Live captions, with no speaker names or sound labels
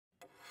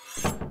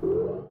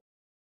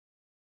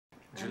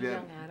Julianne,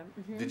 young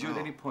Adam. did you at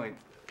any point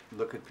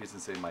look at peace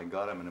and say, my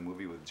God, I'm in a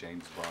movie with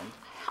James Bond?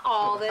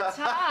 All the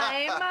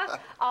time.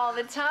 All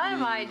the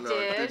time I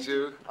did. Did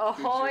you?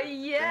 Oh,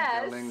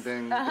 yes. Ding,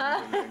 ding,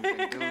 ding,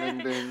 ding, ding,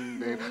 ding,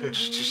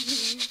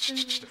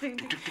 ding,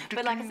 ding.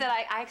 But like I said,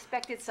 I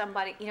expected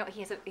somebody, you know,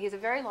 he has a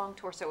very long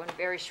torso and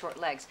very short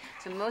legs,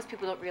 so most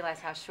people don't realize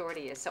how short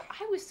he is. So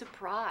I was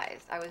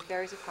surprised. I was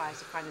very surprised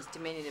to find this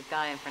diminutive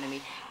guy in front of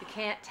me. You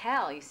can't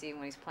tell, you see,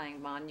 when he's playing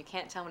Bond. You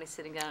can't tell when he's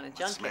sitting down in a junket.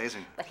 That's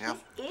amazing. But yeah.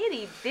 he's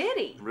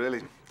itty-bitty.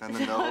 Really? And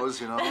the nose,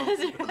 you know,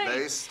 the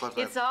lace. Like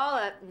It's all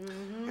a,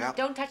 yeah.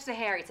 Don't touch the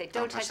hair. He'd say,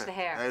 don't touch the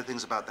hair.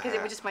 Everything's about the hair.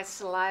 Because it just might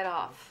slide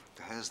off.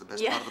 The hair's the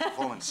best part of the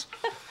performance.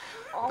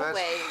 Always.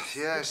 But,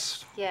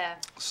 yes. Yeah.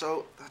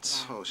 So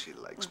that's she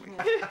likes me.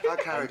 Our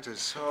characters.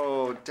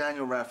 So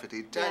Daniel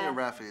Rafferty. Daniel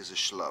Rafferty is a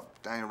schlub.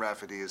 Daniel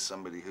Rafferty is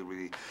somebody who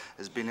really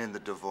has been in the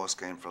divorce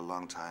game for a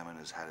long time and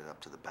has had it up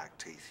to the back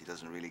teeth. He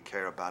doesn't really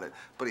care about it,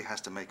 but he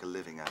has to make a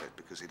living at it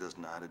because he doesn't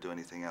know how to do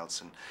anything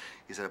else. And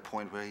he's at a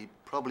point where he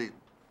probably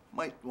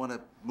might want to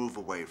move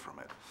away from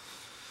it.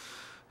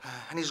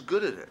 And he's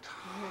good at it.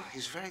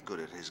 He's very good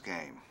at his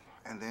game.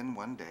 And then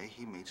one day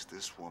he meets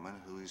this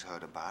woman who he's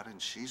heard about, and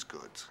she's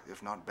good,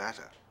 if not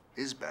better,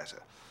 is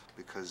better,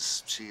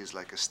 because she is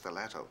like a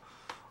stiletto.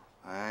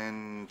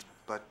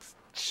 But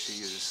she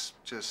is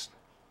just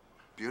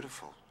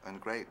beautiful and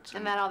great.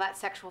 And all that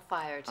sexual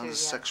fire too. And the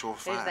sexual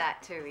fire. There's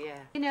that too, yeah.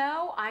 You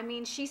know, I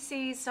mean, she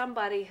sees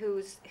somebody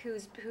who's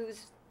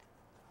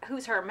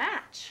her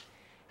match.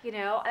 You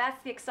know, that's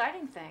the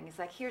exciting thing. It's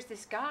like, here's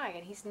this guy,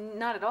 and he's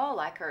not at all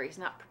like her. He's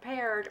not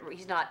prepared, or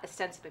he's not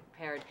ostensibly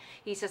prepared.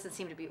 He doesn't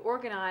seem to be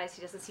organized.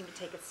 He doesn't seem to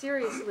take it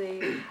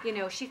seriously. You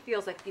know, she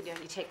feels like, you know,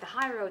 you take the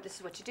high road, this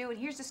is what you do. And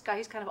here's this guy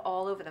who's kind of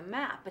all over the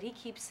map, but he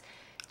keeps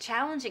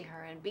challenging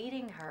her and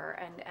beating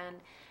her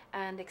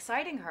and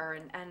exciting her,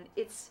 and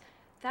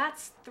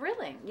that's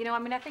thrilling. You know, I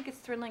mean, I think it's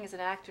thrilling as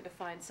an actor to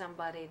find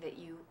somebody that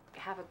you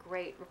have a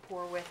great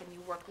rapport with and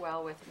you work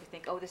well with, and you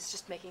think, oh, this is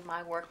just making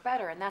my work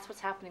better. And that's what's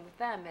happening with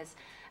them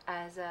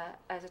as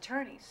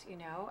attorneys, you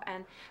know.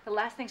 And the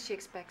last thing she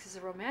expects is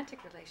a romantic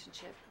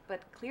relationship.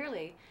 But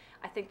clearly,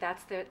 I think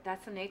that's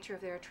the nature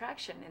of their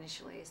attraction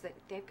initially, is that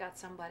they've got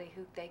somebody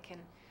who they can,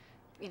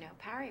 you know,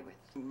 parry with.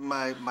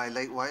 My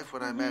late wife,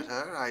 when I met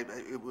her,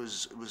 it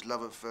was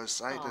love at first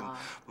sight. Aww,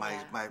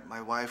 and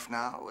my wife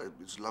now, it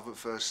was love at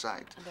first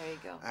sight. And there you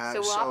go.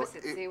 So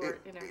opposites. They were,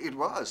 you know. It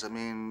was. I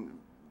mean,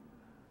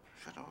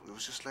 you know, it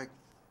was just like,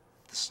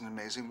 this is an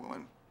amazing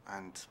woman,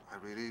 and I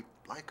really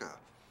like her,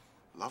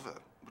 love her.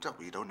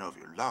 You don't know if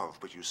you love,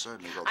 but you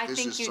certainly go, I this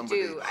think is you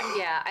somebody, do.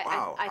 Yeah,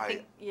 wow,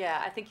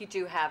 I think you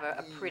do have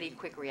a pretty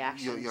quick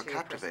reaction. You're to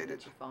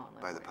captivated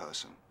by the with.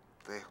 person.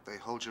 They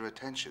hold your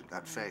attention.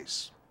 That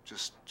face,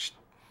 just.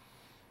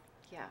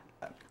 Yeah,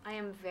 I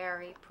am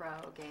very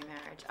pro-gay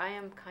marriage. I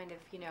am kind of,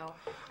 you know,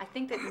 I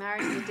think that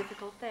marriage is a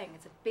difficult thing.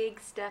 It's a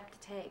big step to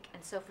take,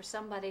 and so for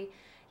somebody,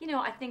 you know,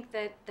 I think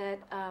that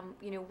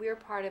you know, we're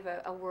part of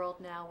a world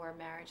now where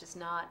marriage is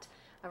not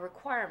a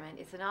requirement,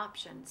 it's an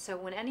option. So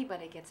when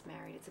anybody gets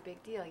married, it's a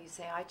big deal. You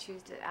say, I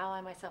choose to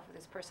ally myself with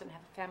this person,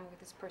 have a family with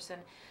this person.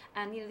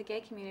 And you know, the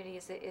gay community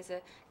is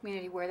a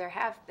community where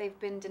they've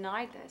been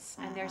denied this,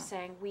 and they're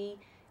saying,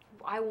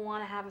 I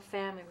want to have a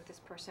family with this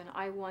person.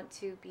 I want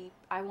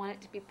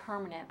it to be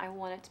permanent. I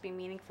want it to be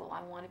meaningful.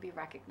 I want to be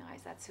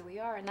recognized. That's who we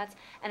are, and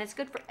it's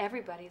good for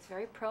everybody. It's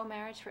very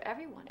pro-marriage for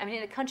everyone. I mean,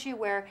 in a country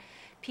where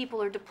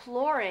people are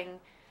deploring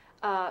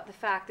the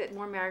fact that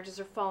more marriages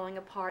are falling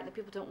apart and that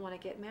people don't want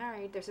to get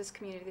married, there's this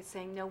community that's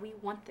saying, no, we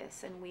want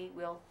this, and we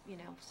will, you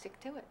know, stick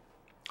to it.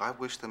 I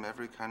wish them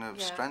every kind of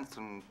strength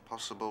and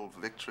possible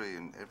victory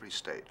in every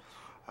state.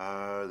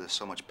 There's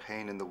so much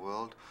pain in the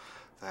world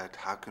that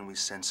how can we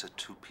censor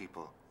two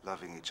people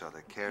loving each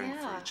other, caring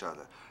for each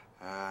other,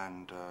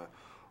 and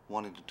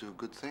wanting to do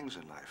good things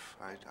in life?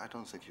 I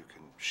don't think you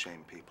can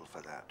shame people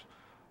for that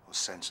or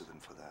censor them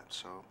for that.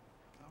 So